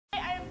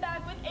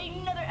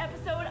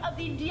about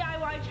the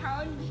DIY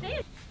challenge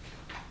today.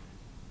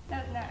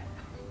 That's next.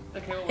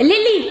 Okay, well,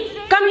 Lily,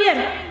 come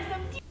here.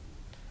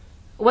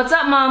 What's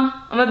up, Mom?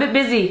 I'm a bit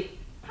busy.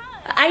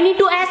 I need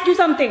to ask you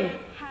something.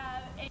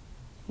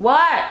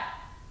 What?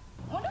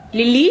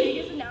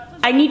 Lily,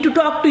 I need to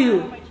talk to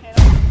you.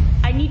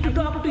 I need to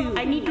talk to you.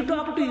 I need to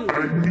talk to you.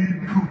 I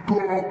need to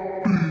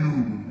talk to you.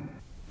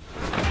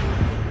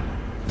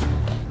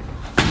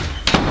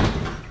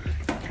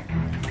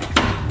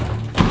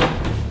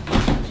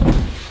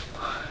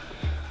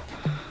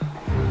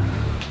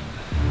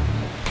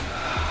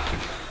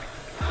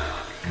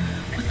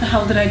 what the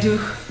hell did I do?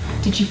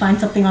 Did she find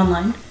something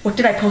online? What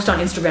did I post on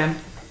Instagram?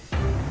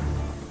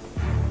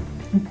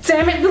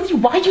 Damn it, Lily,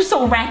 why are you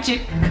so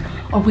ratchet?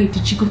 Oh wait,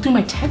 did she go through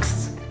my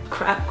texts?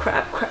 Crap,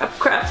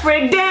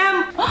 frig,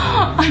 damn!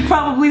 I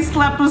probably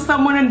slept with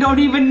someone and don't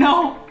even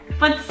know.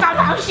 But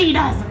somehow she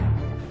does.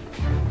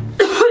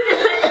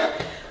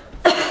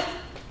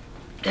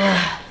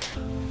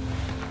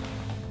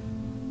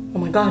 Oh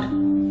my god,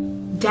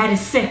 Dad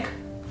is sick.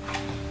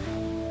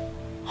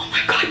 Oh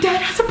my god,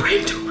 Dad has a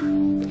brain tumor.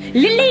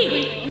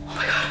 Lily! Oh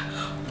my god.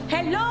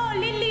 Hello,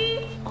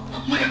 Lily!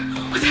 Oh my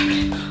god, what's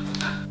happening?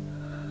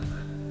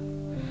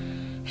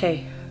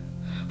 Hey,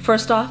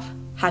 first off,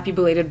 happy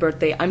belated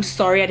birthday. I'm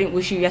sorry I didn't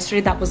wish you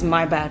yesterday, that was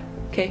my bad,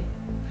 okay?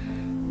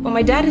 But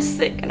my dad is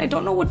sick and I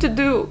don't know what to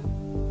do.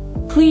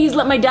 Please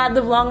let my dad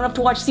live long enough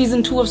to watch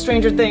season 2 of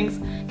Stranger Things.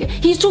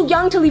 He's too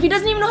young to leave, he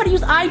doesn't even know how to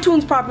use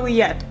iTunes properly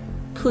yet.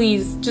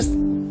 Please, just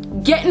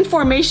get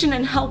information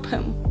and help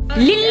him.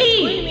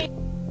 Lily!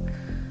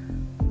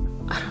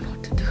 I don't know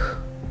what to do.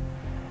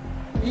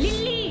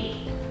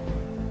 Lily!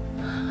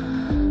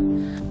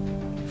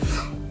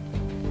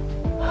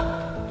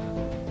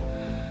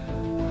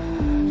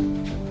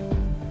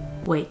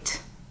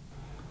 Wait,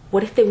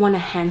 what if they want to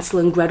Hansel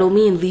and Gretel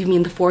me and leave me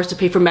in the forest to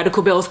pay for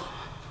medical bills?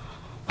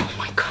 Oh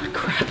my god,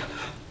 crap.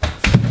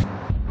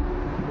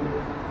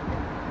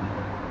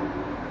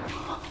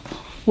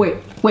 Wait,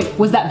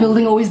 was that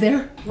building always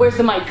there? Where's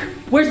the mic?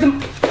 Where's the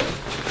mic?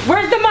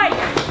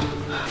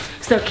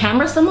 Is there a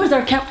camera somewhere? Is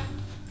there a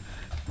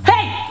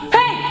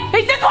Hey,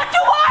 is this what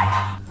you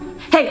want?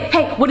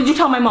 Hey, what did you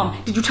tell my mom?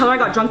 Did you tell her I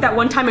got drunk that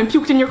one time and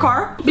puked in your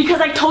car?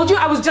 Because I told you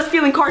I was just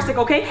feeling car sick,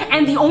 okay?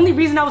 And the only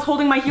reason I was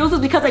holding my heels is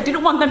because I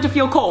didn't want them to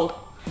feel cold.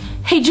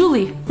 Hey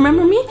Julie,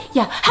 remember me?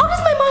 Yeah, how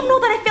does my mom know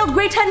that I failed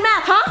grade 10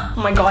 math, huh?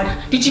 Oh my god,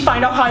 did she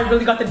find out how I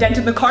really got the dent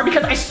in the car?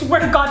 Because I swear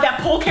to god that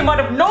pole came out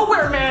of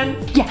nowhere, man.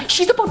 Yeah,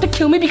 she's about to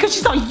kill me because she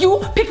saw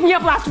you pick me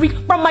up last week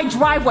from my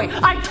driveway.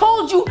 I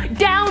told you,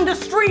 down the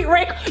street,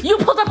 Rick. You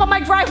pulled up on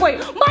my driveway.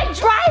 My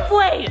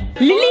driveway!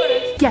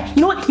 Lily? Yeah,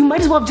 you know what? You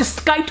might as well have just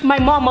Skyped my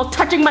mom while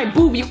touching my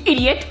boob, you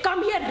idiot.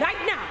 Come here right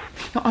now!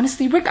 No,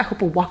 honestly, Rick, I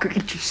hope a walker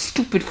eats your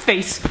stupid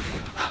face.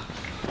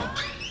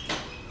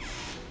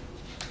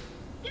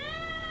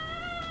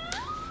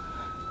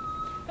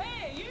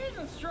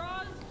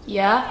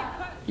 Yeah?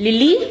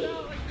 Lily?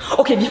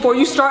 Okay, before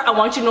you start, I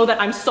want you to know that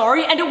I'm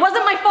sorry and it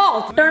wasn't my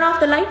fault. Turn off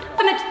the light.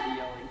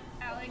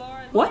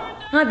 What?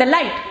 The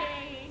light.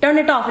 Turn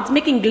it off. It's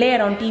making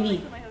glare on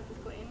TV.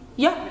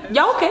 Yeah,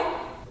 okay.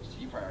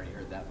 You probably already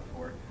heard that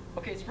before.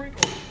 Okay,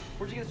 sprinkles.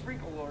 Where'd you get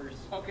sprinklers?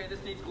 Okay,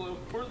 this needs glue.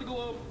 Where's the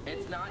glue?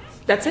 It's not.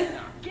 That's it?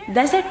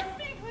 That's it?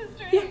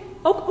 Yeah,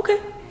 oh, okay.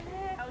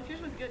 Alex,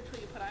 yours was good till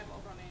you put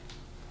eyeballs on it.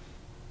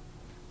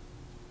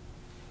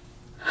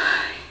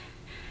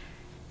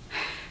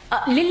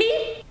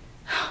 Lily?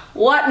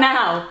 What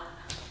now?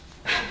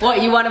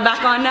 What, you want it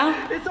back on now?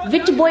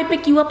 Which boy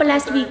picked you up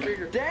last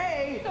week?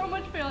 Day! So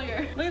much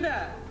failure. Look at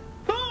that.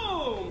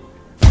 Boom!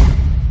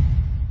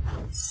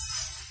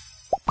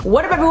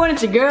 What up everyone,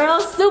 it's your girl,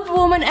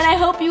 Superwoman, and I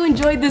hope you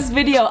enjoyed this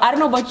video. I don't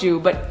know about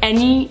you, but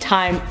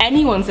anytime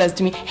anyone says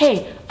to me,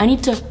 hey, I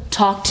need to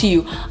talk to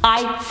you,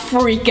 I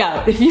freak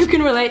out. If you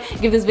can relate,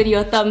 give this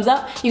video a thumbs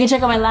up. You can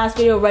check out my last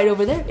video right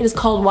over there. It is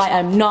called Why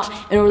I'm Not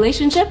in a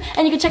Relationship.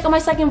 And you can check out my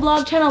second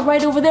vlog channel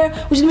right over there,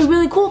 which is gonna be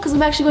really cool because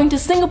I'm actually going to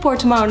Singapore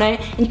tomorrow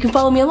night and you can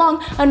follow me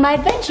along on my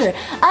adventure.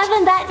 Other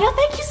than that,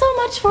 thank you so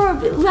much for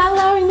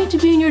allowing me to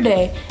be in your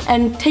day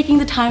and taking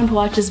the time to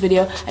watch this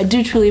video. I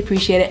do truly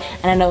appreciate it,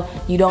 and I know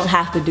you don't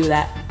have to do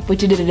that, but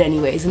you did it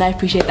anyways, and I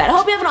appreciate that. I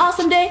hope you have an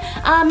awesome day.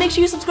 Make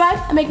sure you subscribe.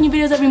 I make new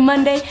videos every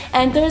Monday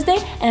and Thursday,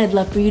 and I'd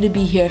love for you to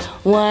be here.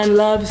 One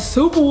love,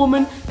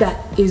 Superwoman.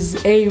 That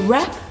is a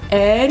wrap,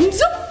 and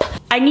zoop!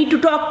 I need to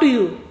talk to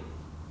you.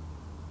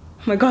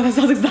 Oh my god, that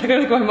sounds exactly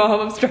like my mom.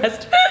 I'm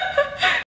stressed.